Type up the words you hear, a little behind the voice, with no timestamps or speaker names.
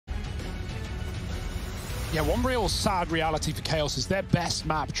Yeah, one real sad reality for Chaos is their best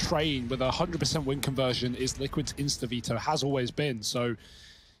map, Train, with a 100% win conversion, is Liquid's Insta-Veto, has always been. So,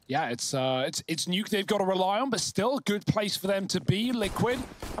 yeah, it's Nuke they've got to rely on, but still a good place for them to be. Liquid,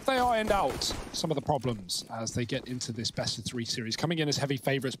 have they ironed out some of the problems as they get into this best-of-3 series? Coming in as heavy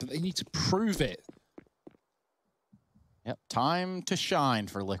favorites, but they need to prove it. Yep, time to shine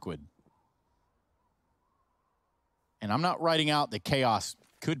for Liquid. And I'm not writing out that Chaos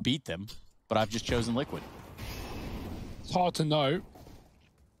could beat them, but I've just chosen Liquid. It's hard to know,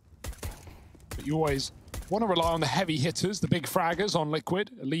 but you always want to rely on the heavy hitters, the big fraggers on Liquid.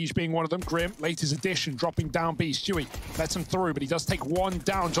 Elige being one of them. Grim, latest addition, dropping down B. Stewie lets him through, but he does take one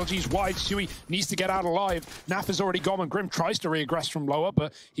down. Joji's wide. Stewie needs to get out alive. Naf is already gone, and Grim tries to reaggress from lower,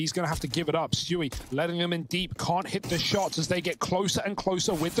 but he's going to have to give it up. Stewie letting them in deep, can't hit the shots as they get closer and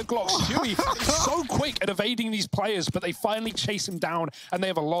closer with the Glock. Stewie is so quick at evading these players, but they finally chase him down, and they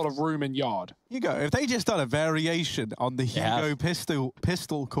have a lot of room in yard. Hugo, if they just done a variation on the Hugo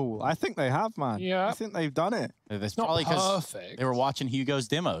pistol call, I think they have, man. Yeah. I think they've done it. That's not probably because perfect. they were watching Hugo's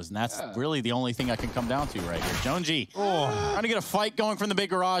demos, and that's really the only thing I can come down to right here. Jonesy trying to get a fight going from the big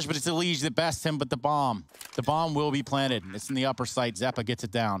garage, but it's Elige that bests him, but the bomb will be planted. It's in the upper site. Zeppa gets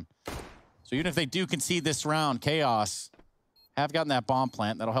it down. So even if they do concede this round, Chaos have gotten that bomb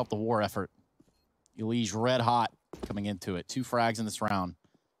plant. That'll help the war effort. Elige red hot coming into it. 2 frags in this round.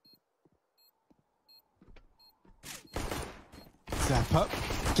 Zeppa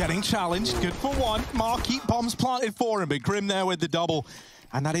getting challenged, good for one. Marquee bombs planted for him, but Grim there with the double.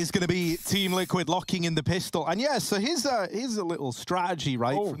 And that is going to be Team Liquid locking in the pistol. And yeah, so here's a little strategy,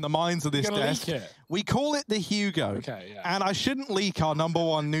 right, from the minds of this desk. We call it the Hugo. Okay, yeah. And I shouldn't leak our #1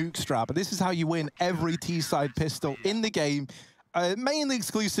 nuke strat, but this is how you win every T-side pistol in the game. Mainly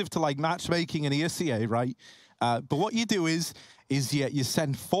exclusive to like matchmaking and ESCA, right? But what you do is you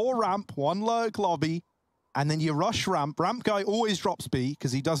send 4 ramp, 1 lurk lobby, and then you rush ramp. Ramp guy always drops B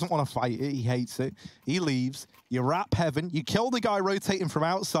because he doesn't want to fight it. He hates it. He leaves. You wrap heaven. You kill the guy rotating from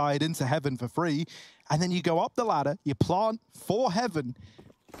outside into heaven for free. And then you go up the ladder. You plant 4 heaven.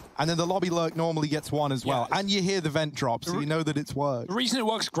 And then the lobby lurk normally gets 1 as well. And you hear the vent drop, so you know that it's worked. The reason it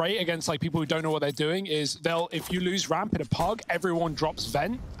works great against like people who don't know what they're doing is if you lose ramp in a pug, everyone drops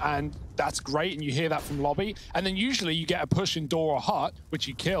vent, and that's great, and you hear that from lobby. And then usually you get a push in door or hut, which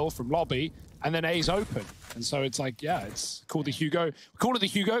you kill from lobby, and then A's open. And so it's like, yeah, it's called the Hugo. We call it the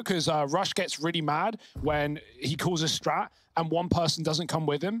Hugo because Rush gets really mad when he calls a strat and one person doesn't come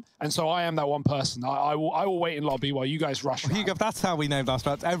with him. And so I am that one person. I will wait in lobby while you guys rush. Well, Hugo, if that's how we named our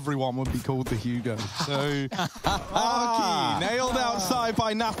strats, everyone would be called the Hugo. So, Marquee nailed outside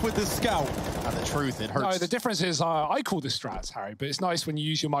by Naf with the scout. The truth, it hurts. No, the difference is I call the strats, Harry, but it's nice when you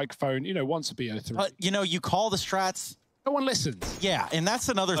use your microphone, you know, once a BO3. But, you know, you call the strats. No one listens. Yeah, and that's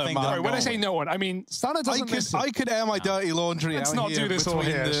another thing. That when I say no one, I mean Stunner doesn't listen. I could air my dirty laundry. Let's not do this all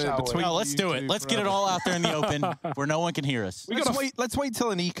here, shall we? No, let's do it. Let's get it all out there in the open where no one can hear us. Let's wait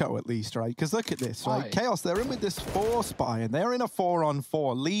till an eco at least, right? Because look at this, right? Chaos, they're in with this 4 spy, and they're in a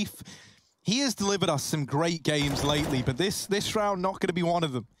 4-on-4. Leaf, he has delivered us some great games lately, but this round not going to be one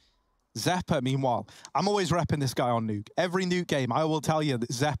of them. Zeppa, meanwhile, I'm always repping this guy on Nuke. Every Nuke game, I will tell you that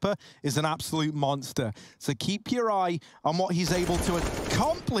Zeppa is an absolute monster. So keep your eye on what he's able to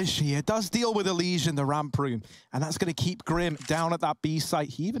accomplish here. Does deal with Elige in the ramp room, and that's going to keep Grim down at that B site.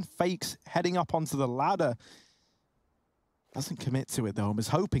 He even fakes heading up onto the ladder. Doesn't commit to it, though, and was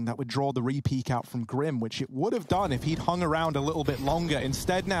hoping that would draw the re-peek out from Grim, which it would have done if he'd hung around a little bit longer.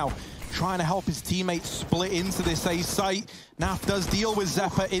 Instead now, trying to help his teammates split into this A site. Naf does deal with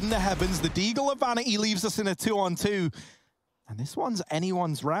Zeppa in the heavens. The Deagle of Vanity leaves us in a 2-on-2. And this one's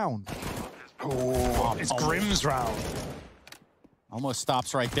anyone's round. Oh, it's Grim's round. Almost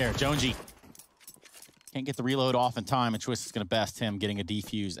stops right there. Jonesy can't get the reload off in time, and Twist is going to best him, getting a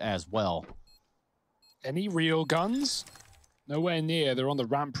defuse as well. Any real guns? Nowhere near. They're on the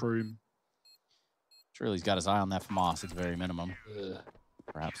ramp room. Surely he's got his eye on that FAMAS at the very minimum.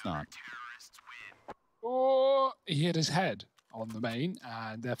 Perhaps not. Or he hit his head on the main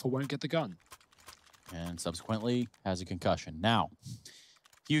and therefore won't get the gun. And subsequently has a concussion. Now,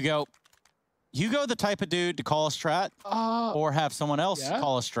 Hugo the type of dude to call a strat or have someone else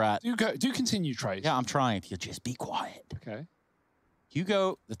call a strat? Do continue, Trace. Yeah, I'm trying to. Just be quiet. Okay.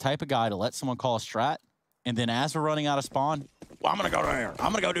 Hugo, the type of guy to let someone call a strat, and then as we're running out of spawn, well, I'm gonna go down here.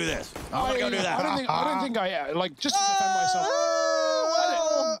 I'm gonna go do this. I'm gonna go do that. I don't think I like just to defend myself.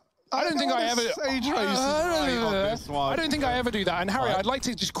 I don't think I ever. I don't think I ever do that. And Harry, I'd like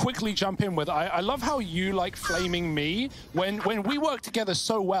to just quickly jump in with. I love how you like flaming me when we work together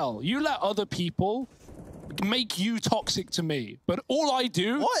so well. You let other people would make you toxic to me, but all I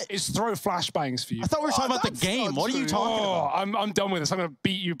do is throw flashbangs for you. I thought we were talking about the game. What are you talking about? I'm done with this. I'm going to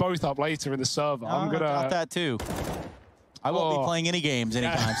beat you both up later in the server. I'm going to... I got that too. I won't be playing any games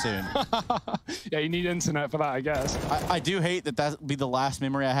anytime soon. Yeah, you need internet for that, I guess. I do hate that that'll be the last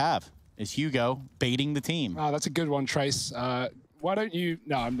memory I have, is Hugo baiting the team. Oh, that's a good one, Trace. Why don't you...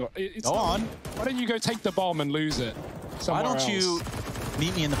 No, I'm not. Go on. Why don't you go take the bomb and lose it somewhere Why don't else? you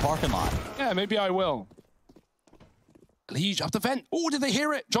meet me in the parking lot? Yeah, maybe I will. Liege up the vent. Oh, did they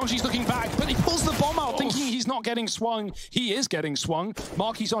hear it? Jonji's looking back, but he pulls the bomb out, thinking he's not getting swung. He is getting swung.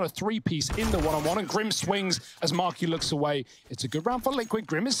 Marky's on a 3-piece in the one-on-one, and Grim swings as Marky looks away. It's a good round for Liquid.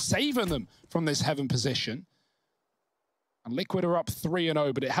 Grim is saving them from this heaven position. And Liquid are up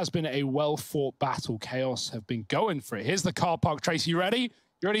 3-0, but it has been a well-fought battle. Chaos have been going for it. Here's the car park. Trace, you ready?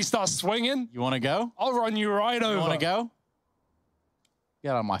 You ready to start swinging? You want to go? I'll run you right over. You want to go?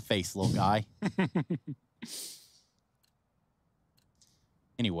 Get out of my face, little guy.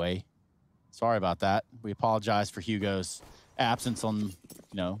 Anyway, sorry about that. We apologize for Hugo's absence on, you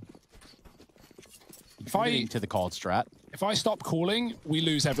know, to the called strat. If I stop calling, we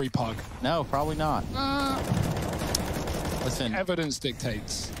lose every pug. No, probably not. Listen. Evidence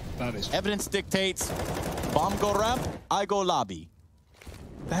dictates. That is true. Evidence dictates. Bomb go ramp, I go lobby.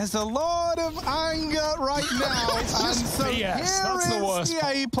 There's a lot of anger right now. It's just BS. That's the worst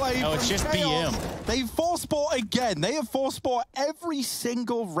part. Play no, it's just Chaos. BM. They've force bought again. They have force bought every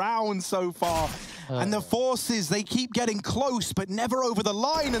single round so far. And the forces, they keep getting close, but never over the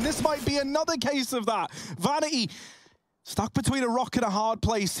line. And this might be another case of that. Vanity stuck between a rock and a hard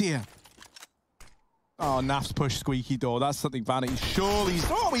place here. Oh, Naf's pushed Squeaky Door. That's something Vanity surely...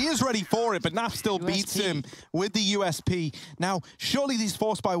 Oh, he is ready for it, but Naf still beats him with the USP. Now, surely these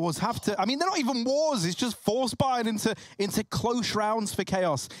force buy wars have to... I mean, they're not even wars. It's just force buying into close rounds for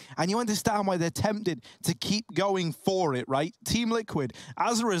Chaos. And you understand why they're tempted to keep going for it, right? Team Liquid,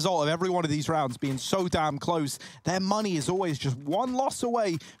 as a result of every one of these rounds being so damn close, their money is always just one loss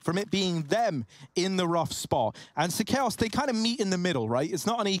away from it being them in the rough spot. And so Chaos, they kind of meet in the middle, right? It's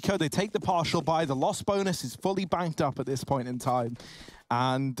not an eco. They take the partial buy, the loss bonus is fully banked up at this point in time.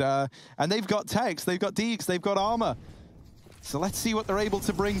 And they've got techs, they've got deeks, they've got armor. So let's see what they're able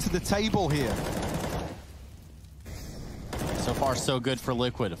to bring to the table here. So far, so good for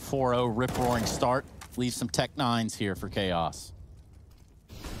Liquid. A 4-0 rip-roaring start. Leaves some Tech 9s here for Chaos.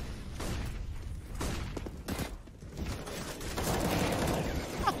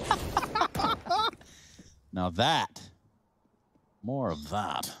 Now that, more of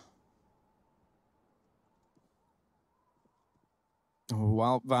that. Oh,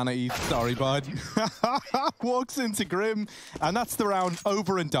 well, Vanity, sorry, bud. Walks into Grim, and that's the round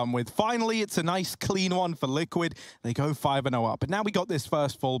over and done with. Finally, it's a nice, clean one for Liquid. They go 5-0 up. But now we got this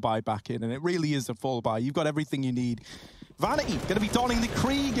first full buy back in, and it really is a full buy. You've got everything you need. Vanity, going to be donning the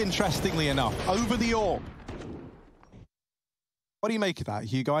Krieg, interestingly enough, over the AWP. What do you make of that,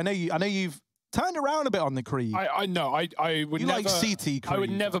 Hugo? I know you've turned around a bit on the Krieg. I know. I would you never... like CT Krieg. I would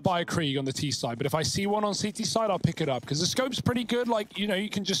never buy a Krieg on the T side, but if I see one on CT side, I'll pick it up, because the scope's pretty good. Like, you know, you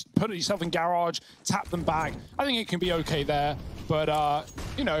can just put it yourself in garage, tap them back. I think it can be okay there, but,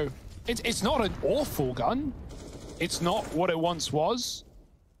 you know, it's not an awful gun. It's not what it once was.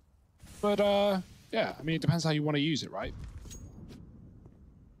 But, yeah, I mean, it depends how you want to use it, right?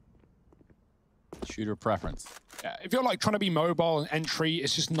 Shooter preference. Yeah, if you're like trying to be mobile and entry,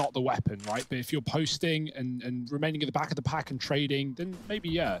 it's just not the weapon, right? But if you're posting and remaining at the back of the pack and trading, then maybe,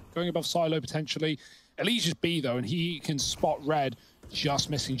 yeah, going above silo potentially. Elijah's B though, and he can spot red, just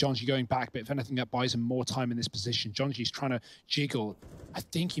missing Jonji going back, but if anything, that buys him more time in this position. Jonji's trying to jiggle. I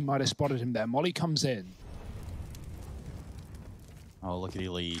think he might have spotted him there. Molly comes in. Oh, look at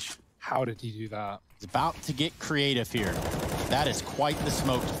Elijah. How did he do that? He's about to get creative here. That is quite the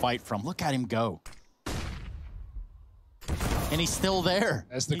smoke to fight from. Look at him go. And he's still there.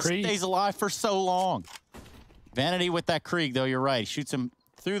 That's the Krieg. He stays alive for so long. Vanity with that Krieg, though, you're right. Shoots him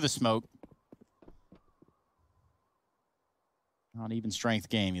through the smoke. Not even strength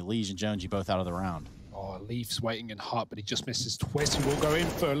game. Elijah and Jonesy both out of the round. Oh, Leaf's waiting in hut, but he just misses twist. He will go in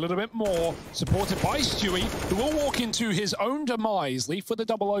for a little bit more, supported by Stewie, who will walk into his own demise. Leaf with a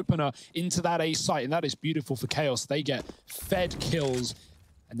double opener into that A site, and that is beautiful for Chaos. They get fed kills,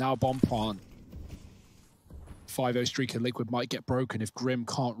 and now bomb plant. 5-0 streak and Liquid might get broken if Grim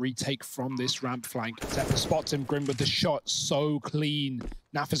can't retake from this ramp flank. Zephyr spots him, Grim with the shot so clean.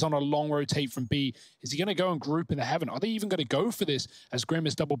 Naf is on a long rotate from B. Is he going to go and group in the heaven? Are they even going to go for this as Grim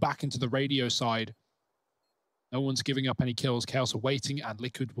is double back into the radio side? No one's giving up any kills. Chaos are waiting, and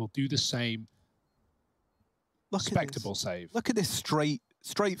Liquid will do the same. Respectable save. Look at this straight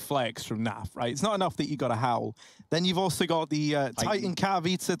straight flex from NAF, right? It's not enough that you got a Howl. Then you've also got the Titan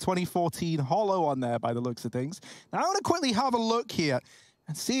Katowice 2014 Holo on there by the looks of things. Now I want to quickly have a look here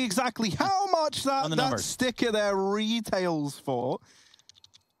and see exactly how much that sticker there retails for.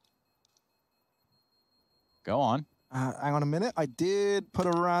 Go on. Hang on a minute. I did put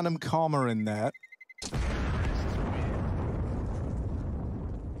a random comma in there.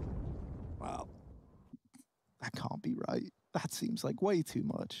 Wow. That can't be right. That seems like way too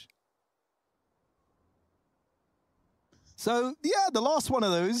much. So, yeah, the last one of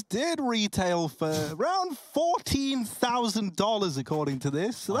those did retail for around $14,000 according to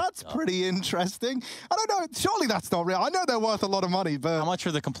this. So that's pretty interesting. I don't know. Surely that's not real. I know they're worth a lot of money, but... How much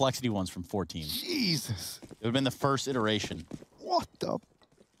are the complexity ones from 14? Jesus. It would have been the first iteration. What the...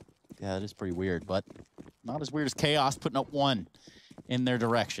 Yeah, it is pretty weird, but not as weird as Chaos putting up 1 in their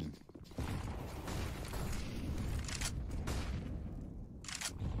direction.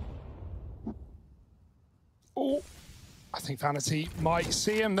 Oh, I think Vanity might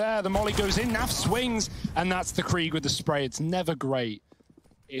see him there. The molly goes in, Naf swings, and that's the Krieg with the spray. It's never great.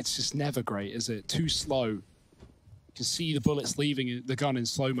 It's just never great, is it? Too slow. You can see the bullets leaving the gun in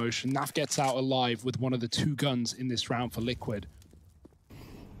slow motion. Naf gets out alive with one of the 2 guns in this round for Liquid.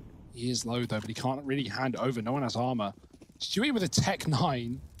 He is low, though, but he can't really hand over. No one has armor. Stewie with a Tech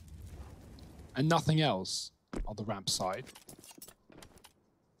 9 and nothing else on the ramp side.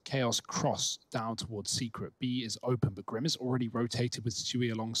 Chaos cross down towards Secret. B is open, but Grim is already rotated with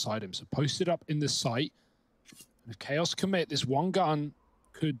Stewie alongside him. So posted up in the site. And if Chaos commit, this one gun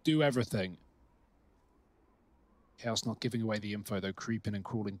could do everything. Chaos not giving away the info, though, creeping and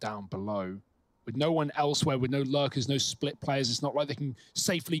crawling down below. With no one elsewhere, with no lurkers, no split players, it's not like they can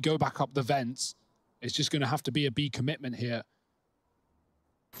safely go back up the vents. It's just going to have to be a B commitment here.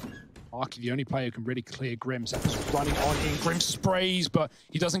 Arky, the only player who can really clear Grim. Zeppa's running on in. Grim sprays, but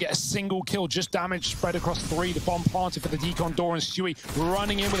he doesn't get a single kill. Just damage spread across 3. The bomb planted for the decon door, and Stewie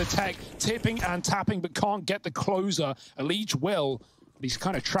running in with a tech, tipping and tapping, but can't get the closer. Elige will, but he's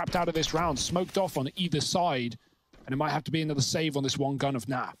kind of trapped out of this round, smoked off on either side, and it might have to be another save on this one gun of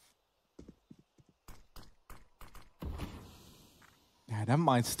Naf. Yeah, never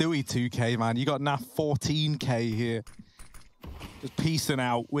mind Stewie 2K, man. You got Naf 14K here. Just piecing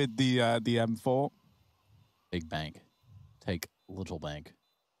out with the M4. Big bank. Take little bank.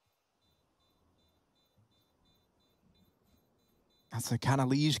 That's a can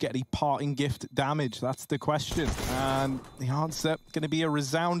Elige get any parting gift damage? That's the question. And the answer going to be a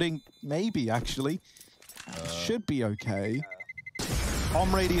resounding maybe, actually. Should be okay.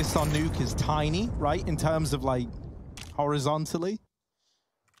 Bomb radius on Nuke is tiny, right? In terms of, like, horizontally.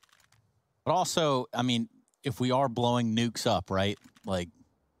 But also, I mean, if we are blowing nukes up, right? Like,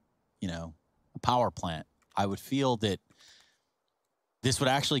 you know, a power plant, I would feel that this would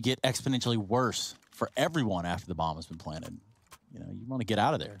actually get exponentially worse for everyone after the bomb has been planted. You know, you want to get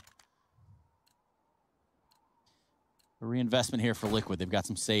out of there. A reinvestment here for Liquid. They've got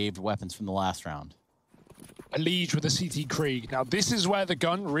some saved weapons from the last round. Elige with a CT Krieg. Now, this is where the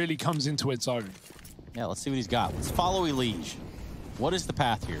gun really comes into its own. Yeah, let's see what he's got. Let's follow Elige. What is the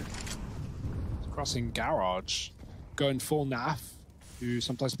path here? Crossing Garage, going full Naf, who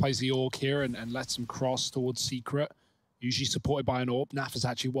sometimes plays the Orc here and lets him cross towards Secret, usually supported by an Orb. Naf is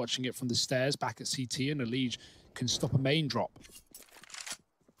actually watching it from the stairs back at CT, and Elige can stop a main drop.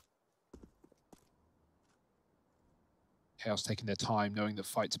 Chaos taking their time, knowing that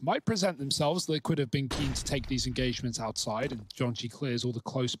fights might present themselves. Liquid have been keen to take these engagements outside, and John G clears all the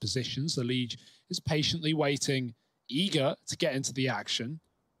close positions. Elige is patiently waiting, eager to get into the action.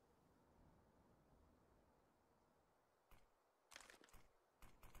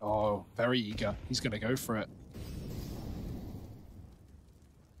 Oh, very eager. He's going to go for it.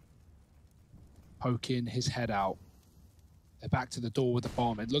 Poking his head out. They're back to the door with the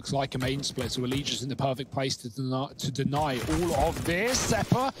bomb. It looks like a main split, so Elige is in the perfect place to deny all of this.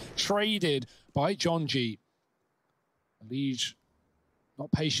 Zeppa traded by John G. Elige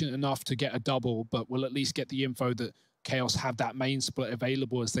not patient enough to get a double, but will at least get the info that Chaos have that main split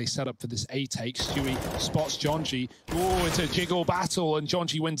available as they set up for this A take. Stewie spots John G. Oh, it's a jiggle battle, and John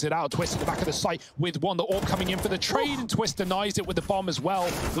G wins it out. Twist at the back of the site with one. The Orb coming in for the trade, and Twist denies it with the bomb as well.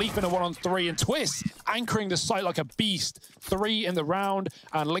 Leaf in a 1-on-3, and Twist anchoring the site like a beast. 3 in the round,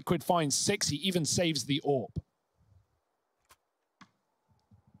 and Liquid finds 6. He even saves the Orb.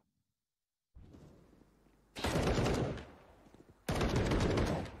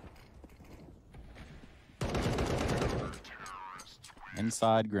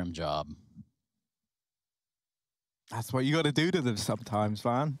 Inside Grim job. That's what you got to do to them sometimes,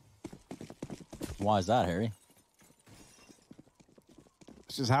 man. Why is that, Harry?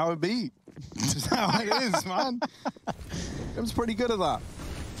 It's just how it be. It's just how it is, man. Grim's pretty good at that.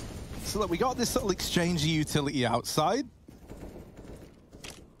 So look, we got this little exchange utility outside.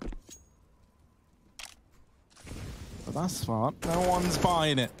 But that's smart. No one's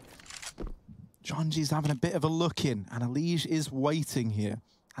buying it. Jonji's having a bit of a look in, and Elige is waiting here.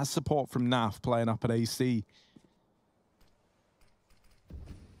 Has support from Naf playing up at AC.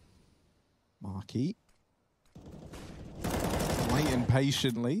 Marquis. Waiting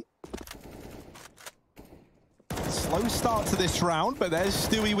patiently. Slow start to this round, but there's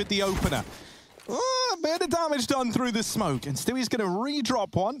Stewie with the opener. Oh, a bit of damage done through the smoke, and Stewie's going to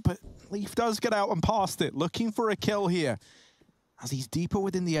re-drop one, but Leaf does get out and past it, looking for a kill here. As he's deeper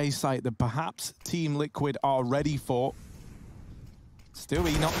within the A site that perhaps Team Liquid are ready for.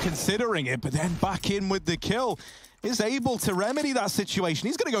 Stewie not considering it, but then back in with the kill. Is able to remedy that situation.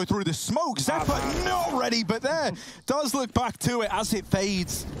 He's going to go through the smoke. Zeppa not ready, but there does look back to it as it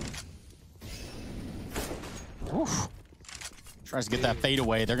fades. Oof. Tries to get that fade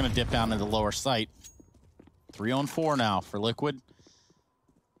away. They're going to dip down into the lower site. 3-on-4 now for Liquid.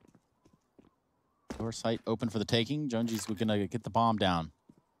 Lower site open for the taking. Junji's going to get the bomb down.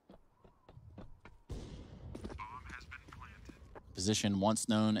 Position once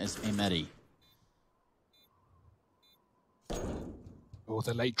known as Ameti. Oh,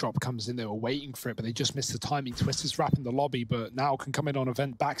 the late drop comes in. They were waiting for it, but they just missed the timing. Twister's wrapping the lobby, but now can come in on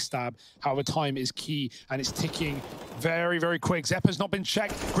event backstab. However, time is key, and it's ticking very, very quick. Zeppa's not been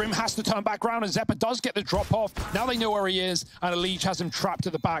checked. Grim has to turn back around, and Zeppa does get the drop off. Now they know where he is, and Elige has him trapped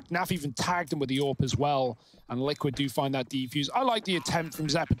at the back. Naf even tagged him with the AWP as well, and Liquid do find that defuse. I like the attempt from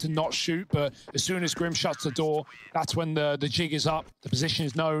Zeppa to not shoot, but as soon as Grim shuts the door, that's when the jig is up, the position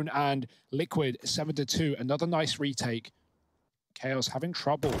is known, and Liquid 7-2. Another nice retake. Chaos having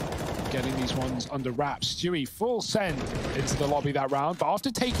trouble getting these ones under wraps. Stewie full send into the lobby that round, but after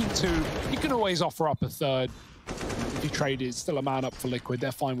taking two, you can always offer up a third. If you trade it, still a man up for Liquid.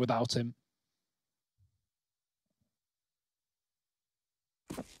 They're fine without him.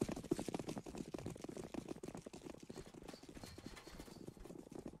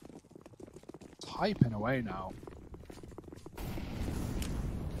 Typing away now.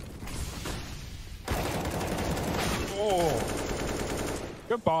 Oh.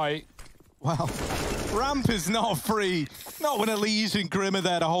 Goodbye. Wow. Ramp is not free. Not when Elige and Grim are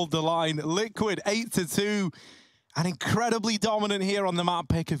there to hold the line. Liquid 8-2. And incredibly dominant here on the map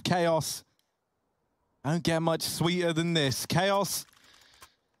pick of Chaos. I don't get much sweeter than this. Chaos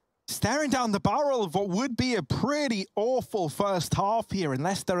staring down the barrel of what would be a pretty awful first half here,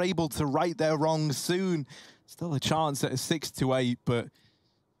 unless they're able to right their wrongs soon. Still a chance at a 6-8, but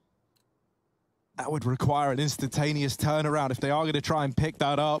that would require an instantaneous turnaround if they are going to try and pick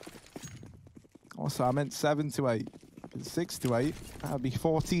that up. Also, I meant 7-8. 6-8, that would be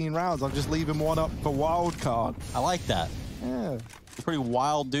 14 rounds. I'm just leaving one up for wild card. I like that. Yeah. You're a pretty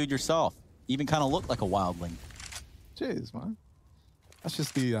wild dude yourself. Even kind of look like a wildling. Cheers, man. That's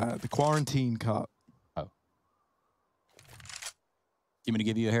just the quarantine cut. Oh. You want me to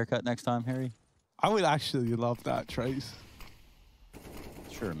give you a haircut next time, Harry? I would actually love that, Trace.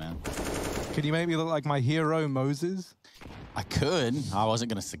 Sure, man. Can you make me look like my hero, Moses? I could. I wasn't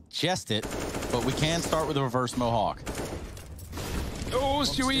going to suggest it, but we can start with a reverse mohawk. Oh,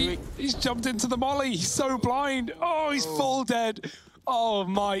 Stewie, he's jumped into the molly. He's so blind. Oh, he's full dead. Oh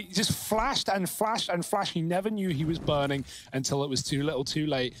my, he just flashed and flashed and flashed. He never knew he was burning until it was too little too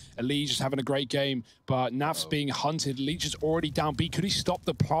late. Elige just having a great game, but Naf's being hunted. Elige is already down B. Could he stop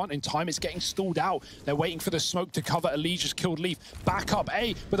the plant in time? It's getting stalled out. They're waiting for the smoke to cover. Elige just killed Leaf. Back up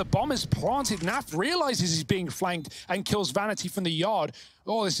A, but the bomb is planted. Naf realizes he's being flanked and kills Vanity from the yard.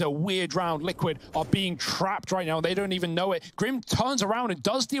 Oh, this is a weird round. Liquid are being trapped right now. They don't even know it. Grim turns around and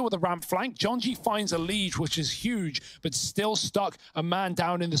does deal with a ramp flank. Jonji finds Elige, which is huge, but still stuck. A man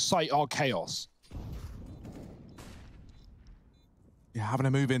down in the site are Chaos. Yeah, having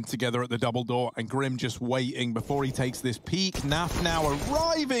to move in together at the double door, and Grim just waiting before he takes this peek. Naf now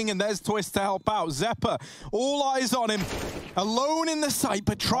arriving, and there's Twist to help out. Zeppa, all eyes on him, alone in the site,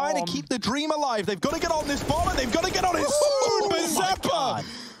 but trying to keep the dream alive. They've got to get on this bomb, and they've got to get on it soon, but Zeppa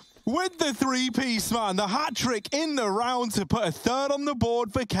with the three-piece, man. The hat trick in the round to put a third on the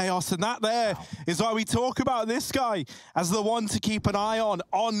board for Chaos, and that there is why we talk about this guy as the one to keep an eye on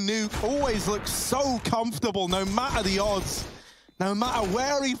Nuke. Always looks so comfortable, no matter the odds. No matter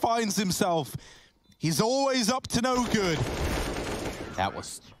where he finds himself, he's always up to no good. That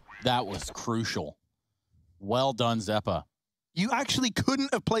was crucial. Well done, Zeppa. You actually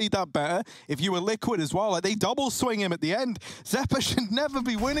couldn't have played that better if you were Liquid as well. Like, they double swing him at the end. Zeppa should never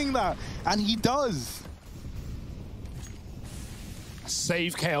be winning that, and he does.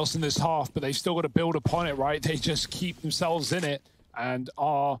 save Chaos in this half, but they've still got to build upon it, right? They just keep themselves in it and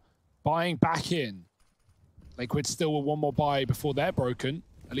are buying back in. Liquid still with one more buy before they're broken.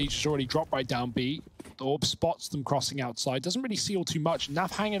 Elite has already dropped right down B. The Orb spots them crossing outside. Doesn't really seal too much.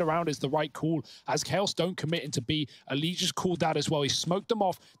 Naf hanging around is the right call as Chaos don't commit into B. Elite just called that as well. He smoked them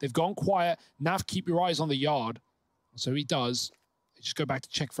off. They've gone quiet. Naf, keep your eyes on the yard. So he does. They just go back to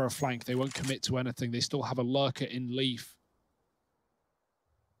check for a flank. They won't commit to anything. They still have a lurker in Leaf.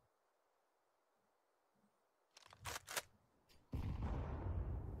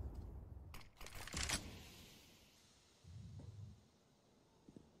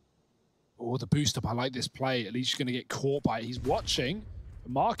 Oh, the boost up. I like this play. At least he's going to get caught by it. He's watching.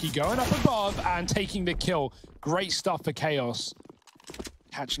 Marky going up above and taking the kill. Great stuff for Chaos.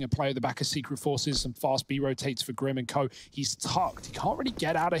 Catching a play at the back of Secret Forces. Some fast B rotates for Grim and co. He's tucked. He can't really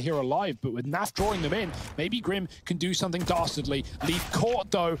get out of here alive, but with Naf drawing them in, maybe Grim can do something dastardly. Leaf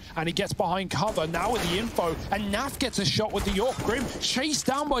caught, though, and he gets behind cover. Now with the info, and Naf gets a shot with the York. Grim chased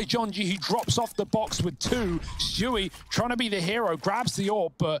down by Jonji, who drops off the box with 2. Stewie, trying to be the hero, grabs the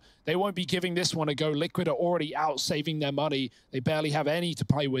Orb, but they won't be giving this one a go. Liquid are already out saving their money. They barely have any to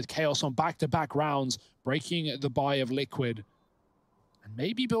play with. Chaos on back-to-back rounds, breaking the buy of Liquid. And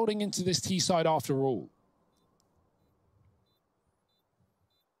maybe building into this T side after all.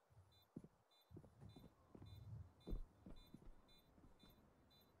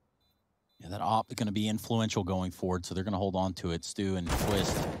 Yeah, that op is going to be influential going forward, so they're going to hold on to it. Stu and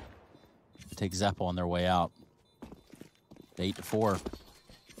Twist take Zeppo on their way out. 8-4.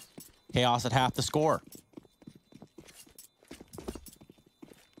 Chaos at half the score.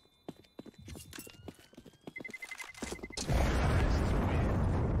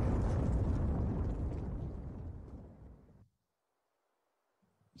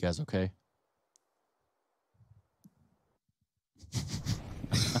 You guys okay?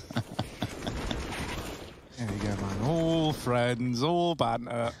 There you go, man. All friends, all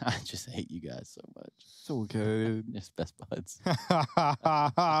banter. I just hate you guys so much. It's all good. Just best buds.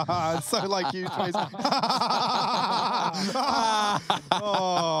 It's so like you, Trace.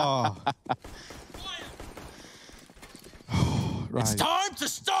 Oh. Right. It's time to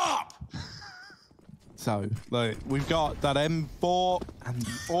stop! So, look, we've got that M4 and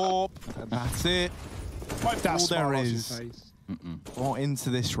the Orb, and that's it. All there is brought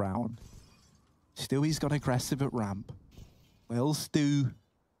into this round. Stewie's got aggressive at ramp. Will Stu,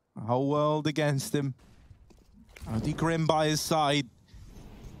 the whole world against him. Only Grim by his side.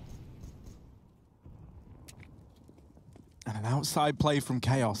 And an outside play from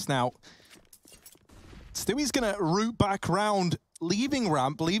Chaos. Now, Stewie's going to root back round, leaving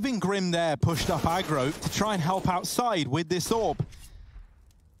ramp, leaving Grim there, pushed up aggro to try and help outside with this Orb.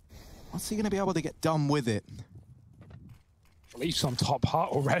 What's he going to be able to get done with it? Leaf's on top hut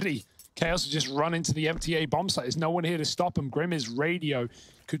already. Chaos has just run into the MTA bomb site. There's no one here to stop him. Grim is radio.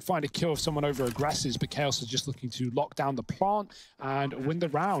 Could find a kill if someone over aggresses, but Chaos is just looking to lock down the plant and win the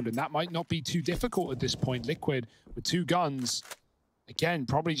round, and that might not be too difficult at this point. Liquid with 2 guns. Again,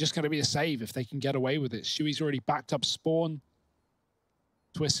 probably just going to be a save if they can get away with it. Stewie's already backed up spawn.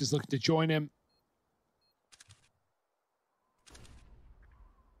 Twist is looking to join him.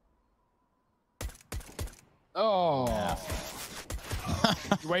 Oh. Yeah.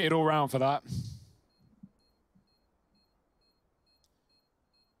 You waited all round for that.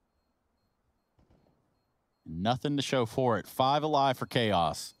 Nothing to show for it. 5 alive for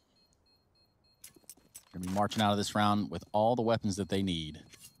Chaos. Gonna be marching out of this round with all the weapons that they need.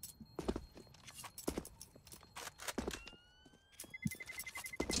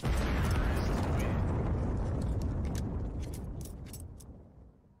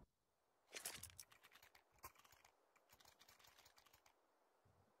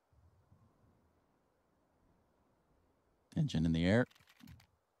 Engine in the air.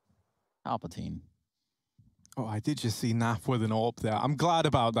 Palpatine. Oh, I did just see Naf with an Orb there. I'm glad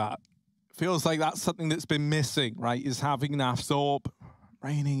about that. Feels like that's something that's been missing, right? Is having Naf's Orb,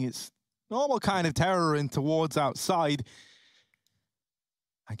 raining its normal kind of terror in towards outside.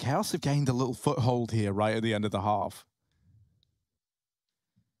 And Chaos have gained a little foothold here right at the end of the half.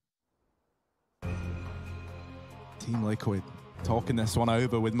 Team Liquid talking this one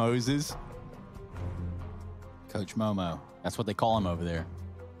over with Moses. Coach Momo. That's what they call him over there.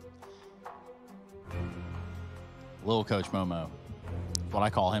 Little Coach Momo. That's what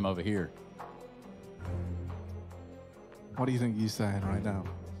I call him over here. What do you think he's saying right now?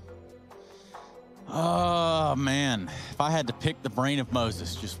 Oh, man. If I had to pick the brain of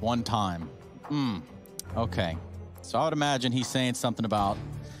Moses just one time. Okay. So I would imagine he's saying something about,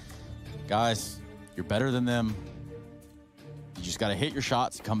 guys, you're better than them. You just got to hit your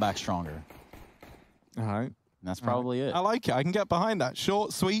shots and come back stronger. All right. And that's probably it. I like it. I can get behind that.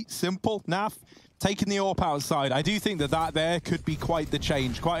 Short, sweet, simple. Naf taking the AWP outside. I do think that there could be quite the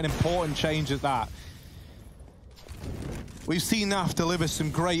change, quite an important change at that. We've seen Naf deliver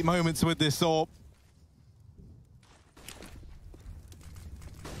some great moments with this AWP.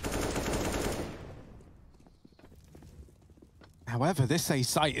 However, this A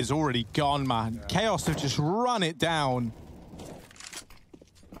site is already gone, man. Yeah. Chaos have just run it down.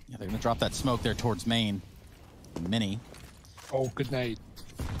 Yeah, they're going to drop that smoke there towards main. Mini. Oh, good nade.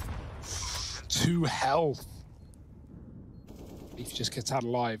 2 health. Leaf just gets out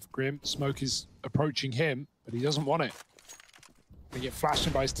alive. Grim, smoke is approaching him, but he doesn't want it. They get flashed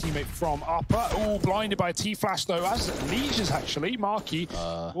in by his teammate from upper. Oh, blinded by a T-flash though, as Elige's actually. Marky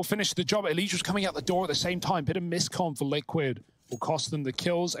will finish the job. Elige was coming out the door at the same time. Bit of miscom for Liquid. Will cost them the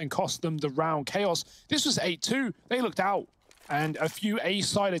kills and cost them the round. Chaos, this was 8-2. They looked out. And a few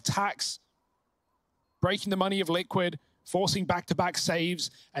A-side attacks, breaking the money of Liquid, forcing back-to-back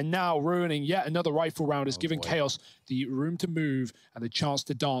saves, and now ruining yet another rifle round has given Chaos the room to move and the chance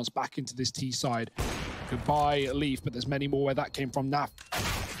to dance back into this T-side. Goodbye, Leaf, but there's many more where that came from. Naf.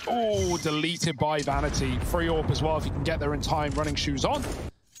 Oh, deleted by Vanity. Free AWP as well if he can get there in time, running shoes on.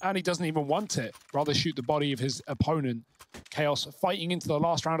 And he doesn't even want it. Rather shoot the body of his opponent. Chaos fighting into the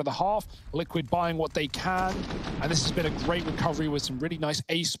last round of the half. Liquid buying what they can. And this has been a great recovery with some really nice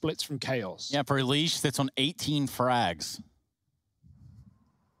A splits from Chaos. Yeah, for Elige, sits on 18 frags.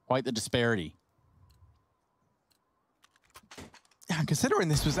 Quite the disparity. Yeah, considering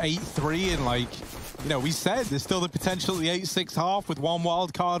this was 8-3 and like, you know, we said there's still the potential of the 8-6 half with one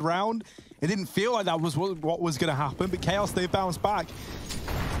wild card round. It didn't feel like that was what was going to happen, but Chaos, they've bounced back.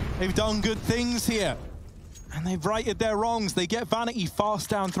 They've done good things here. And they've righted their wrongs. They get Vanity fast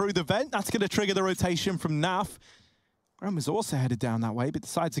down through the vent. That's going to trigger the rotation from Naf. Graham is also headed down that way, but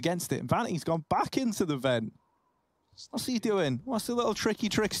decides against it. And Vanity's gone back into the vent. What's he doing? What's the little tricky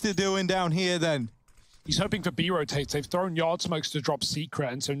trickster doing down here then? He's hoping for B rotates. They've thrown yard smokes to drop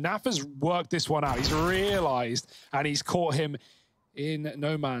secret. And so Naf has worked this one out. He's realized, and he's caught him in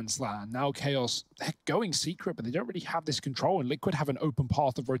no man's land. Now Chaos, they're going secret, but they don't really have this control. And Liquid have an open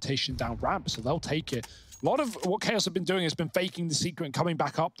path of rotation down ramp, so they'll take it. A lot of what Chaos have been doing has been faking the secret and coming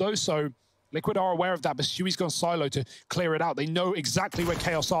back up, though, so Liquid are aware of that, but Stewie's gone silo to clear it out. They know exactly where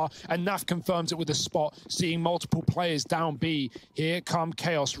Chaos are, and Naf confirms it with a spot, seeing multiple players down B. Here come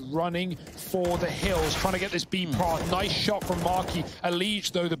Chaos running for the hills, trying to get this B part. Nice shot from Marky.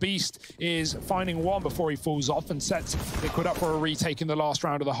 Elige, though, the beast, is finding one before he falls off and sets Liquid up for a retake in the last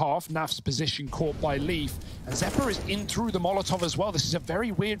round of the half. Naf's position caught by Leaf, and Zephyr is in through the Molotov as well. This is a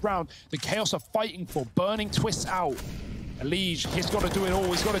very weird round. The Chaos are fighting for. Burning twists out. Elige, he's got to do it all.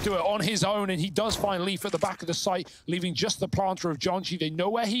 He's got to do it on his own, and he does find Leaf at the back of the site, leaving just the planter of Jonji. They know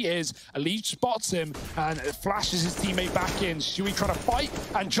where he is. Elige spots him and flashes his teammate back in. Stewie trying to fight,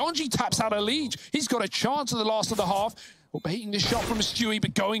 and Jonji taps out Elige. He's got a chance at the last of the half. Baiting the shot from Stewie,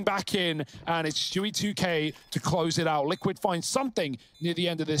 but going back in, and it's Stewie 2K to close it out. Liquid finds something near the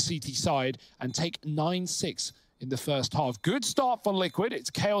end of their CT side and take 9-6 in the first half. Good start for Liquid. It's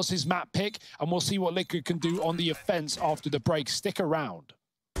Chaos's map pick, and we'll see what Liquid can do on the offense after the break. Stick around.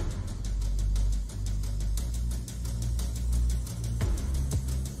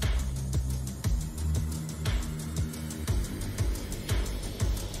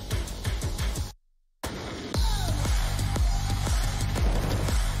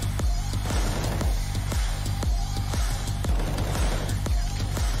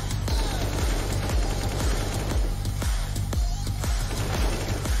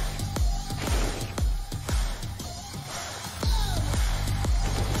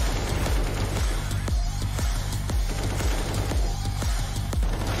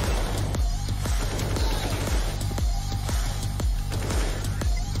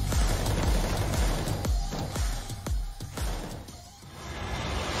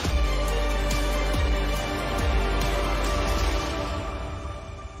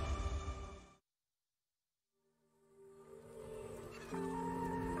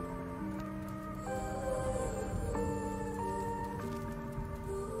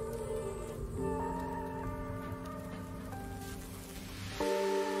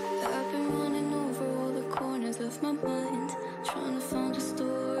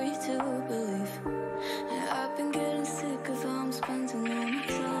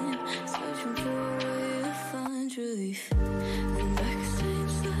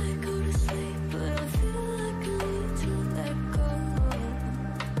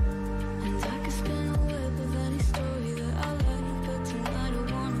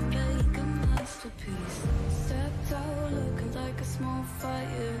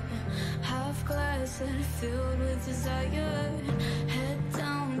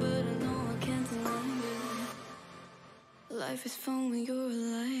 Life is fun when you're a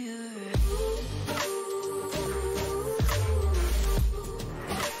liar.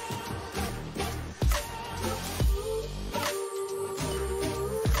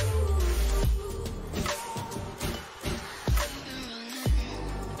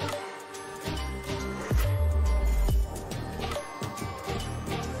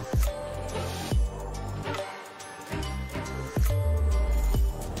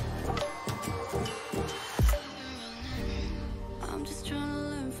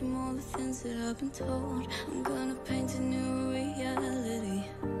 That I've been told, I'm gonna paint a new reality.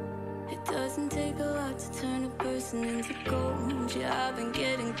 It doesn't take a lot to turn a person into gold. Yeah, I've been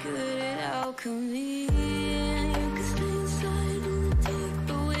getting good at alchemy. And you can stay inside in the dark,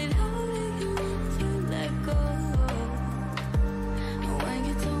 but without it, you want to let go. And when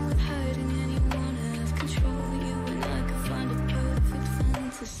you're done with hiding and you wanna have control, you and I can find a perfect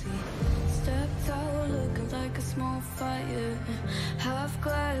fantasy. Stepped out looking like a small fire, half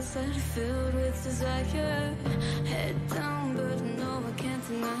glass that filled with desire. Head down, but no, I can't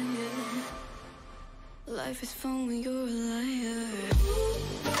deny it. Life is fun when you're a liar.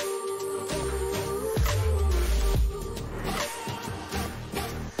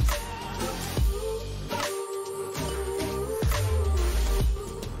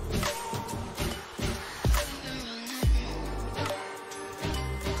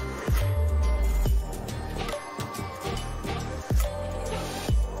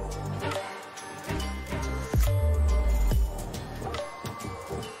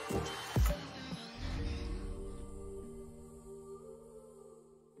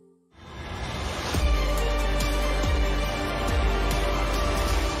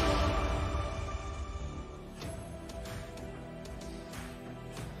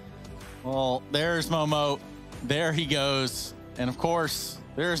 Well, there's Momo. There he goes. And of course,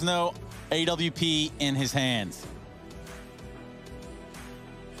 there's no AWP in his hands.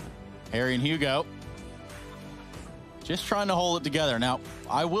 Harry and Hugo just trying to hold it together. Now,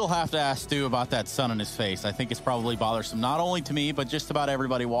 I will have to ask Stu about that sun on his face. I think it's probably bothersome, not only to me, but just about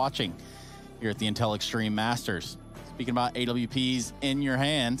everybody watching here at the Intel Extreme Masters. Speaking about AWPs in your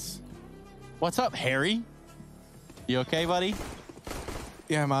hands, what's up, Harry? You okay, buddy?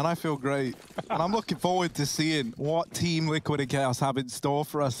 Yeah, man, I feel great. And I'm looking forward to seeing what Team Liquid and Chaos have in store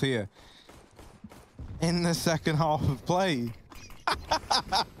for us here in the second half of play.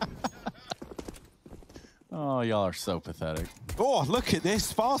 Oh, y'all are so pathetic. Oh, look at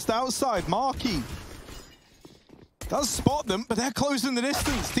this. Fast outside. Marky does spot them, but they're closing the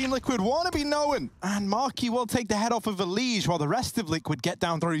distance. Team Liquid want to be known. And Marky will take the head off of Elige while the rest of Liquid get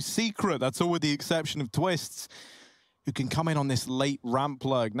down through Secret. That's all with the exception of Twists, who can come in on this late ramp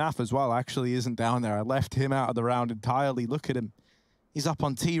plug. Naf as well actually isn't down there. I left him out of the round entirely. Look at him. He's up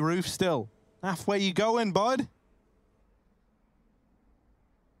on T roof still. Naf, where you going, bud?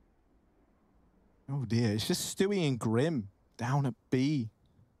 Oh dear, it's just Stewie and Grim down at B.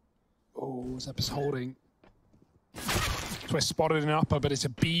 Oh, Zepp's holding. Twist spotted an upper, but it's a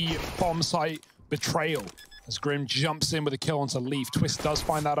B bomb site betrayal. As Grim jumps in with a kill onto Leaf. Twist does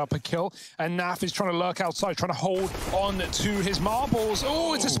find that upper kill. And Naf is trying to lurk outside, trying to hold on to his marbles.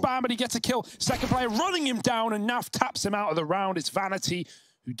 Oh, it's a spam, but he gets a kill. Second player running him down, and Naf taps him out of the round. It's Vanity,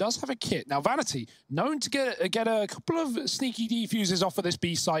 who does have a kit. Now, Vanity, known to get a couple of sneaky defuses off of this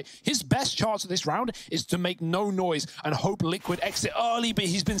B site. His best chance of this round is to make no noise and hope Liquid exit early, but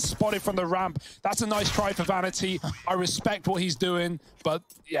he's been spotted from the ramp. That's a nice try for Vanity. I respect what he's doing, but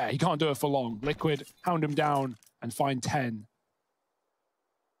yeah, he can't do it for long. Liquid hound him down and find 10.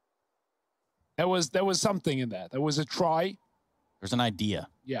 There was something in there. There was a try. There's an idea.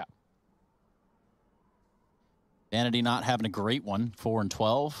 Yeah. Vanity not having a great one, 4 and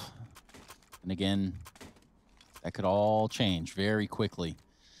 12. And again, that could all change very quickly.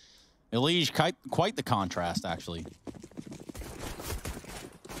 Elige, quite the contrast, actually.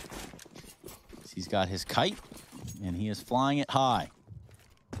 He's got his kite, and he is flying it high.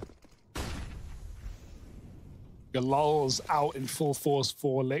 Galal's out in full force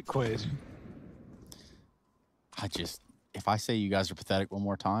for Liquid. If I say you guys are pathetic one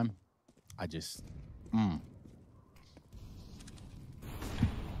more time,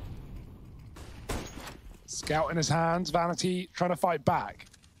 Scout in his hands, Vanity trying to fight back.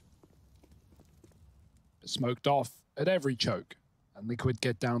 Smoked off at every choke, and Liquid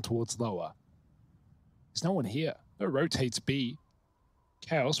get down towards lower. There's no one here. No rotates B.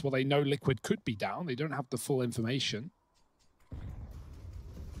 Chaos, well, they know Liquid could be down. They don't have the full information.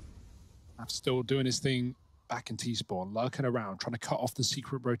 I'm still doing his thing back in T-spawn, lurking around, trying to cut off the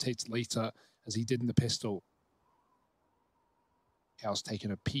secret rotates later, as he did in the pistol. Chaos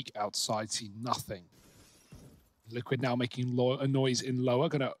taking a peek outside, see nothing. Liquid now making a noise in lower,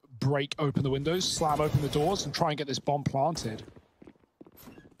 gonna break open the windows, slam open the doors, and try and get this bomb planted.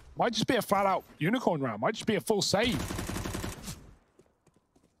 Might just be a flat-out unicorn round. Might just be a full save.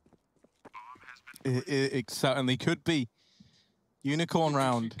 It certainly could be. Unicorn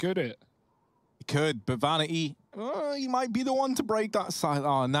round. Could it? It could, but Vanity, he might be the one to break that side.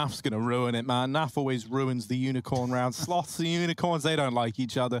 Oh, Naf's going to ruin it, man. Naf always ruins the unicorn round. Sloths and unicorns, they don't like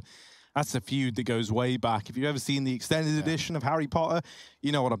each other. That's a feud that goes way back. If you've ever seen the extended edition of Harry Potter,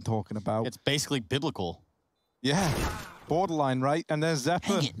 you know what I'm talking about. It's basically biblical. Yeah, borderline, right? And there's Zeppa.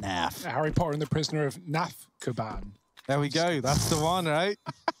 Dang it, Naf. Harry Potter and the Prisoner of Nafkaban. There we go. That's the one, right?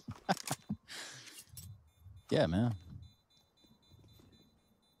 Yeah, man.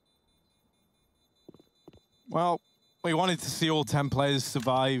 Well, we wanted to see all 10 players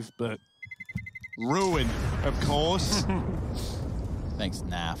survive, but ruin, of course. Thanks,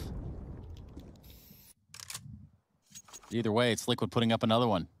 Naf. Either way, it's Liquid putting up another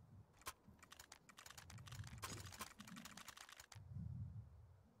one.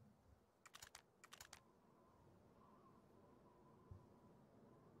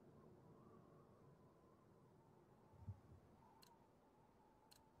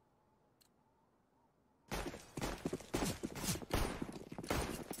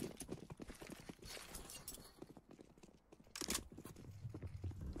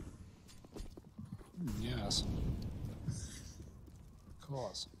 Yes. Of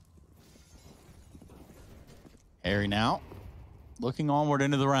course. Harry now looking onward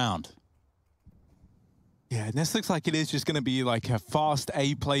into the round. Yeah, and this looks like it is just going to be like a fast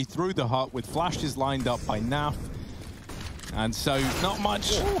A play through the hut with flashes lined up by Naf. And so not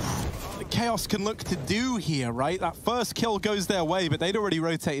much Chaos can look to do here, right? That first kill goes their way, but they'd already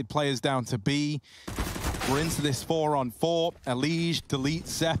rotated players down to B. We're into this 4-on-4. Elige deletes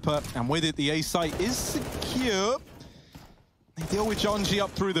Zeppa, and with it, the A site is secure. They deal with John G up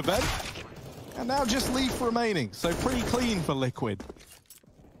through the vent, and now just Leaf remaining. So pretty clean for Liquid.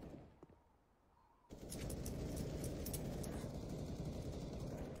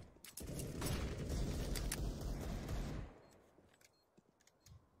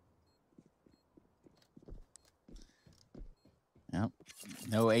 Yep.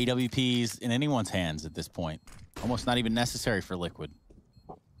 No AWPs in anyone's hands at this point. Almost not even necessary for Liquid.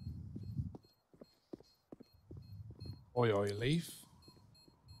 Oi, oi, Leaf.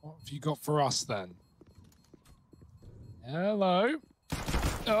 What have you got for us then? Hello.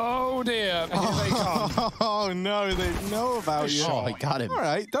 Oh dear. Here they come. Oh no, they know about you. Oh, I got him. All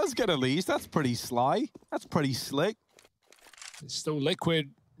right, does get a lead. That's pretty sly. That's pretty slick. It's still Liquid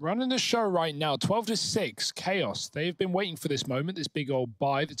running the show right now. 12-6, Chaos. They've been waiting for this moment, this big old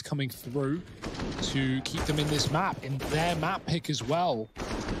buy that's coming through to keep them in this map, in their map pick as well.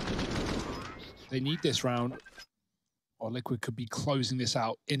 They need this round, or Liquid could be closing this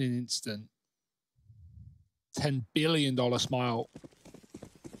out in an instant. $10 billion smile.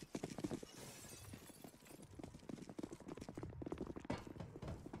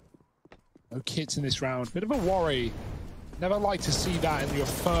 No kits in this round. Bit of a worry. Never like to see that in your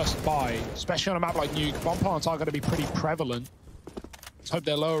first buy, especially on a map like Nuke. Bomb plants are going to be pretty prevalent. Let's hope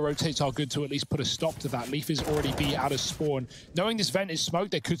their lower rotates are good to at least put a stop to that. Leaf is already be out of spawn. Knowing this vent is smoked,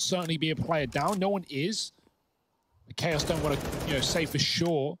 there could certainly be a player down. No one is. The Chaos don't want to, say for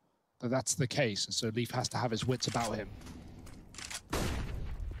sure that that's the case. And so Leaf has to have his wits about him.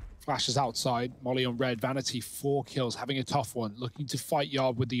 Flashes outside. Molly on red. Vanity, 4 kills. Having a tough one. Looking to fight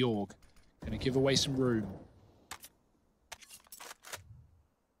Yard with the Org. Going to give away some room.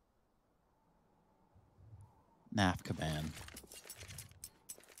 Nafkaban.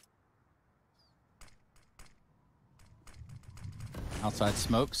 Outside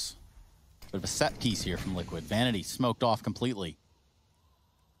smokes. Bit of a set piece here from Liquid. Vanity smoked off completely.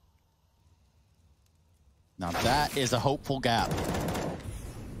 Now that is a hopeful gap.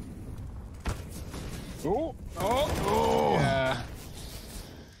 Yeah.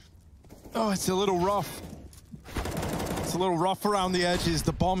 Oh, it's a little rough. It's a little rough around the edges.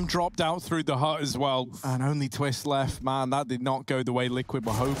 The bomb dropped out through the hut as well. And only Twist left. Man, that did not go the way Liquid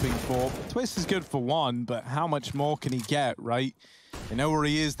were hoping for. Twist is good for 1, but how much more can he get, right? They know where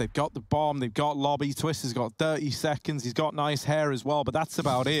he is. They've got the bomb. They've got lobby. Twist has got 30 seconds. He's got nice hair as well, but that's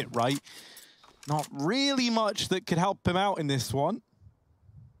about it, right? Not really much that could help him out in this one.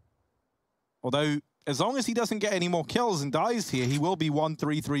 Although, as long as he doesn't get any more kills and dies here, he will be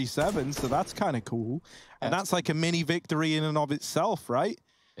 1-3-3-7, so that's kind of cool. And that's like a mini victory in and of itself, right?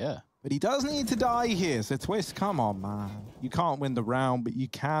 Yeah. But he does need to die here, so Twist, come on, man. You can't win the round, but you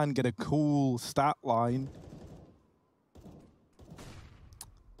can get a cool stat line.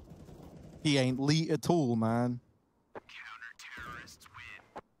 He ain't elite at all, man.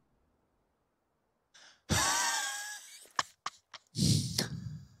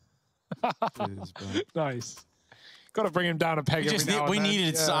 Nice. Got to bring him down a peg every now and we then.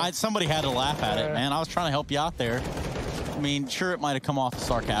 needed somebody had to laugh at it, man. I was trying to help you out there. I mean, sure, it might have come off as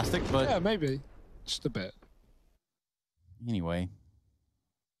sarcastic, but yeah, maybe just a bit. Anyway,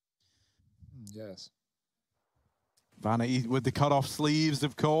 yes. Vanity with the cut-off sleeves,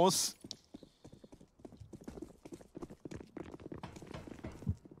 of course.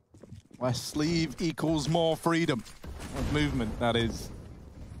 Less sleeve equals more freedom of movement, that is.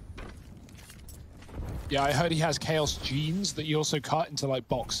 Yeah, I heard he has Chaos jeans that he also cut into like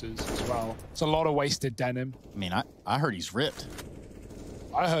boxes as well. It's a lot of wasted denim. I mean, I heard he's ripped.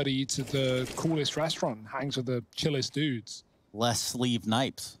 I heard he eats at the coolest restaurant, hangs with the chillest dudes. Less sleeve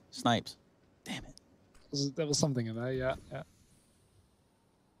snipes. Damn it. There was something in there, yeah.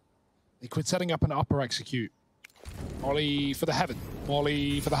 They quit setting up an upper execute. Molly for the heaven.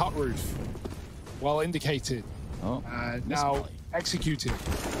 Molly for the hut roof. Well indicated. Oh, and now Molly executed.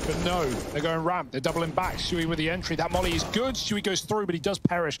 But no, they're going ramp. They're doubling back. Shuey with the entry. That Molly is good. Shuey goes through, but he does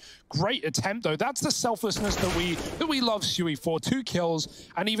perish. Great attempt, though. That's the selflessness that we love Shuey for. 2 kills,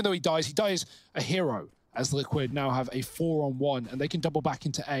 and even though he dies a hero, as Liquid now have a 4-on-1, and they can double back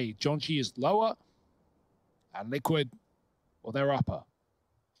into A. John G is lower, and Liquid, well, they're upper.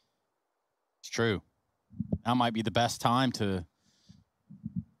 It's true. Now might be the best time to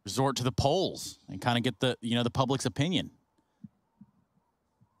resort to the polls and kind of get the, the public's opinion.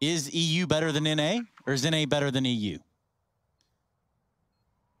 Is EU better than NA, or is NA better than EU?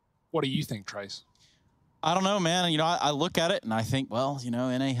 What do you think, Trace? I don't know, man. I look at it and I think, well,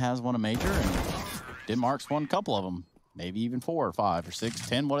 NA has won a major, and Denmark's won a couple of them. Maybe even 4 or 5 or 6,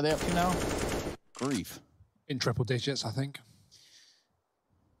 10. What are they up to now? Grief. In triple digits, I think.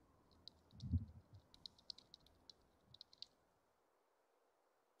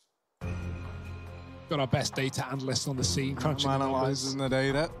 Got our best data analyst on the scene, crunching analyzing the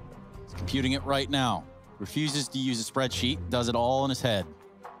data. He's computing it right now. Refuses to use a spreadsheet, does it all in his head.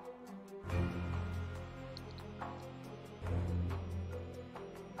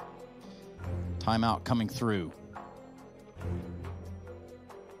 Timeout coming through.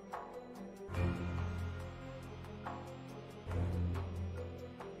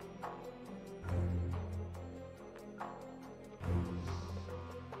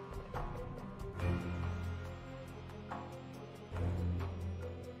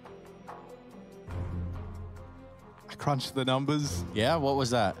 Crunch the numbers. Yeah, what was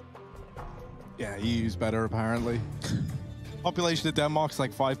that? Yeah, EU's better, apparently. Population of Denmark's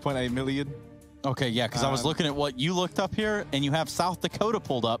like 5.8 million. Okay, yeah, because I was looking at what you looked up here, and you have South Dakota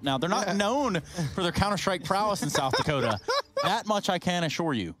pulled up. Now, they're not known for their Counter-Strike prowess in South Dakota. That much I can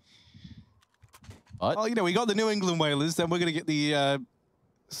assure you. But, well, we got the New England Whalers, then we're going to get the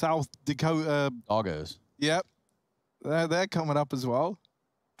South Dakota... Doggos. Yep. They're coming up as well.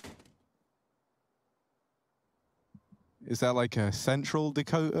 Is that like a Central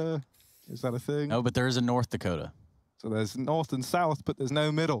Dakota? Is that a thing? No, but there is a North Dakota. So there's North and South, but there's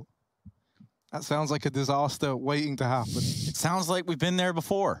no middle. That sounds like a disaster waiting to happen. It sounds like we've been there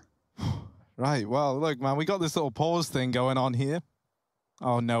before. Right. Well, look, man, we got this little pause thing going on here.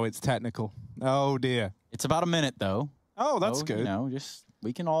 Oh, no, it's technical. Oh, dear. It's about a minute, though. Oh, that's good. Just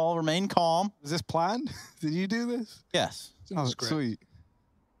we can all remain calm. Is this planned? Did you do this? Yes. Oh, sweet.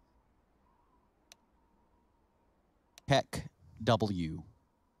 Heck W.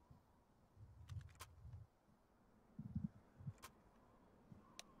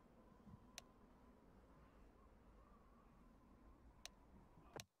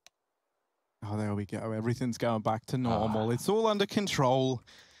 Oh, there we go. Everything's going back to normal. It's all under control.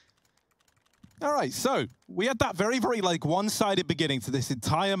 All right, so we had that very, very one-sided beginning to this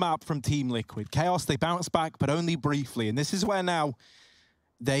entire map from Team Liquid. Chaos, they bounce back, but only briefly. And this is where now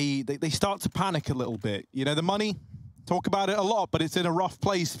they start to panic a little bit. The money, talk about it a lot, but it's in a rough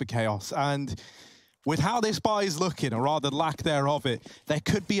place for Chaos. And with how this buy is looking, or rather lack thereof it, there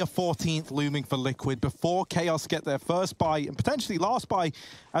could be a 14th looming for Liquid before Chaos get their first buy, and potentially last buy,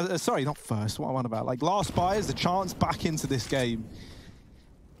 sorry, not first, what am I on about? Last buy is the chance back into this game.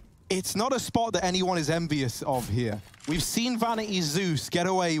 It's not a spot that anyone is envious of here. We've seen Vanity Zeus get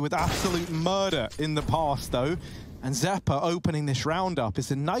away with absolute murder in the past, though, and Zeppa opening this round up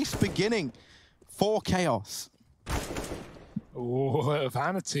is a nice beginning for Chaos. Oh,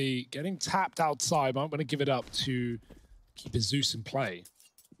 Vanity getting tapped outside. I'm going to give it up to keep his Zeus in play.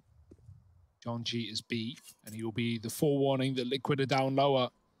 John G is B, and he will be the forewarning that Liquid are down lower.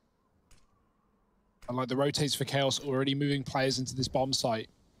 I like the rotates for Chaos, already moving players into this bomb site.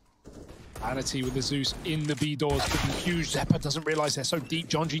 Vanity with the Zeus in the B doors could be huge. Zeppa doesn't realize they're so deep.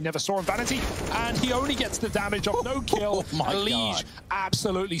 Jonji never saw him. Vanity, and he only gets the damage of no kill. Liege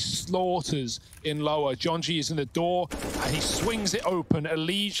absolutely slaughters in lower. Jonji is in the door, and he swings it open.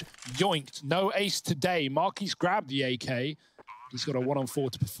 Liege yoinked. No ace today. Marky's grabbed the AK. He's got a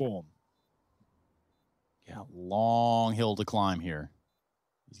 1-on-4 to perform. Yeah, long hill to climb here.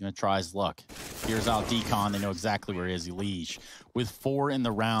 He's going to try his luck. Here's out Decon. They know exactly where he is. Liege with 4 in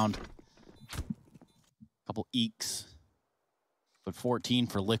the round. Couple eeks. But 14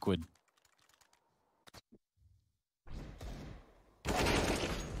 for Liquid.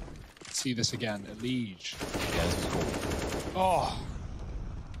 See this again. Liege. Yeah, this is cool. Oh.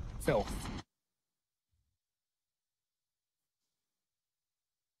 Filth.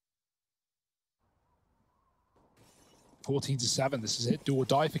 (14-7). This is it. Do or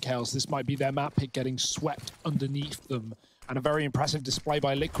die for Chaos. This might be their map pick getting swept underneath them. And a very impressive display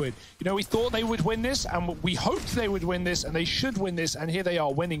by Liquid. You know, we thought they would win this, and we hoped they would win this, and they should win this, and here they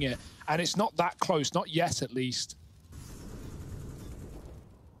are winning it. And it's not that close, not yet at least.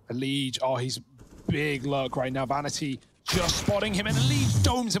 Liege, oh, he's big lurk right now. Vanity just spotting him, and Liege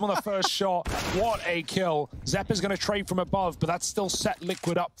domes him on the first shot. What a kill. Zeppa's going to trade from above, but that's still set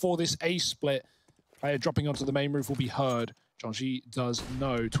Liquid up for this A split. Player dropping onto the main roof will be heard. Jonji does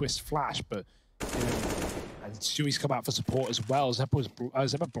know. Twist flash, but you know, and Stewie's come out for support as well.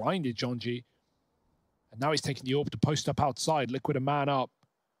 Zeppa blinded Jonji. And now he's taking the orb to post up outside. Liquid a man up.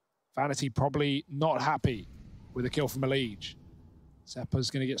 Vanity probably not happy with a kill from Liege. Zeppa's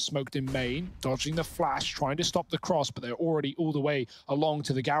going to get smoked in main, dodging the flash, trying to stop the cross, but they're already all the way along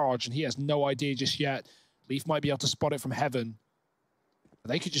to the garage, and he has no idea just yet. Leaf might be able to spot it from heaven.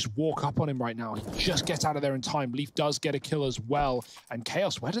 They could just walk up on him right now. He just gets out of there in time. Leaf does get a kill as well. And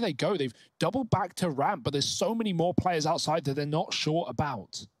Chaos, where do they go? They've doubled back to ramp, but there's so many more players outside that they're not sure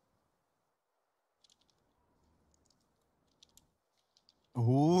about.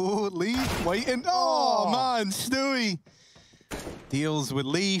 Ooh, Leaf waiting. Oh, man, Stewie deals with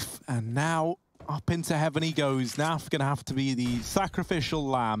Leaf, and now up into heaven he goes. Naf gonna have to be the sacrificial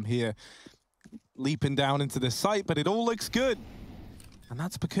lamb here. Leaping down into the site, but it all looks good. And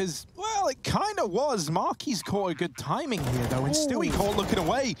that's because, well, it kind of was. Marky's caught a good timing here, though, and Stewie caught looking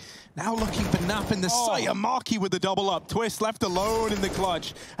away. Now looking for Nap in the sight, and Marky with the double up. Twist left alone in the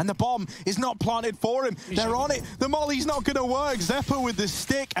clutch, and the bomb is not planted for him. They're on it. The molly's not going to work. Zeppa with the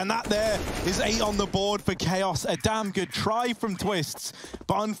stick, and that there is 8 on the board for Chaos. A damn good try from Twists,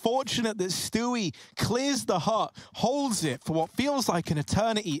 but unfortunate that Stewie clears the hut, holds it for what feels like an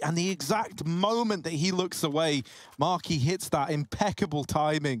eternity, and the exact moment that he looks away, Marky hits that impeccable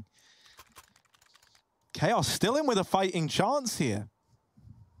timing. Chaos still in with a fighting chance here.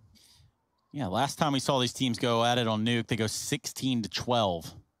 Yeah, last time we saw these teams go at it on Nuke, they go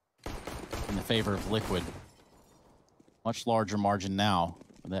 16-12 in the favor of Liquid. Much larger margin now,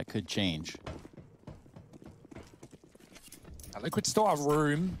 but that could change. Liquid still have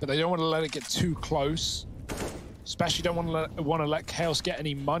room, but they don't want to let it get too close. Especially don't want to let Chaos get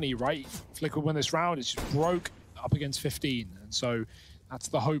any money, right? If Liquid win this round, it's just broke up against 15. And so that's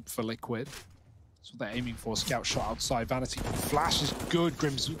the hope for Liquid. That's what they're aiming for. Scout shot outside. Vanity flash is good.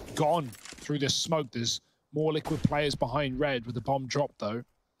 Grim's gone through this smoke. There's more Liquid players behind Red with the bomb drop, though.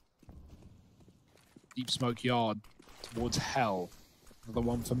 Deep smoke yard towards Hell. Another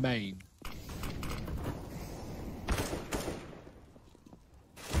one for main.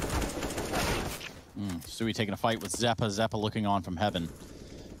 Stewie taking a fight with Zeppa. Zeppa looking on from heaven.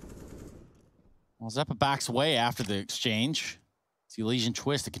 Well, Zeppa backs away after the exchange. See Legion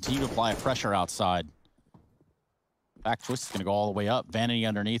Twist to continue to apply pressure outside. Back Twist is going to go all the way up. Vanity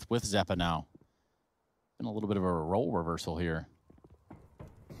underneath with Zeppa now. Been a little bit of a role reversal here.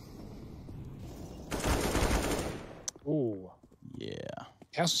 Oh. Yeah.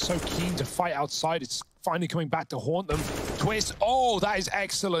 Chaos is so keen to fight outside. It's finally coming back to haunt them. Twist. Oh, that is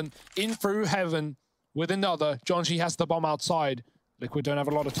excellent. In through heaven with another. Jonji has the bomb outside. Liquid don't have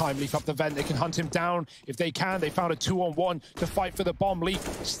a lot of time. Leaf up the vent. They can hunt him down if they can. They found a 2-on-1 to fight for the bomb. Leaf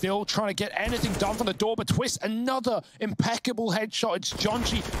still trying to get anything done from the door, but Twist, another impeccable headshot. It's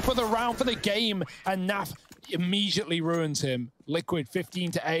Jonji for the round, for the game, and Naf immediately ruins him. Liquid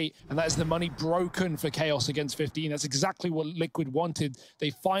 15-8, and that is the money broken for Chaos against 15. That's exactly what Liquid wanted.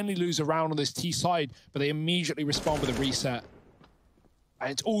 They finally lose a round on this T side, but they immediately respond with a reset. And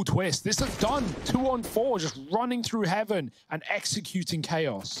it's all Twist. This is done. 2-on-4, just running through heaven and executing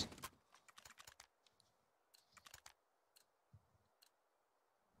Chaos.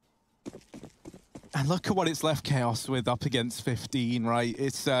 And look at what it's left Chaos with up against 15, right?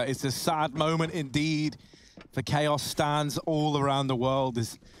 It's a sad moment indeed for Chaos stands all around the world.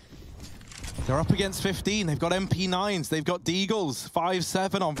 As They're up against 15. They've got MP9s. They've got Deagles.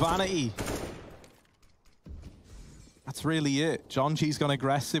 5-7 on Vanity. That's really it. Jonji's gone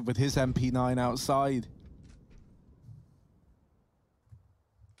aggressive with his MP9 outside.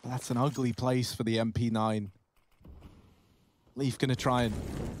 That's an ugly place for the MP9. Leaf gonna try and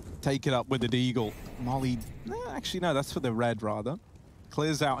take it up with the Deagle. Molly, actually no, that's for the red rather.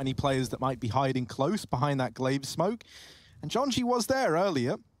 Clears out any players that might be hiding close behind that glaive smoke. And Jonji was there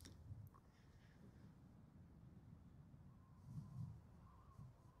earlier.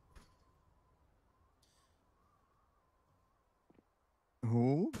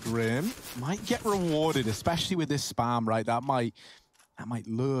 Oh, Grim might get rewarded, especially with this spam, right? That might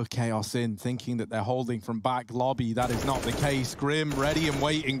lure Chaos in, thinking that they're holding from back lobby. That is not the case. Grim ready and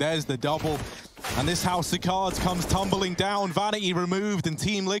waiting. There's the double. And this house of cards comes tumbling down. Vanity removed, and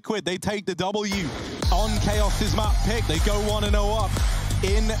Team Liquid, they take the W on Chaos's map pick. They go 1-0 up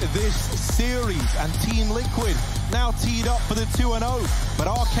in this series. And Team Liquid now teed up for the 2-0. But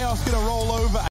are Chaos going to roll over?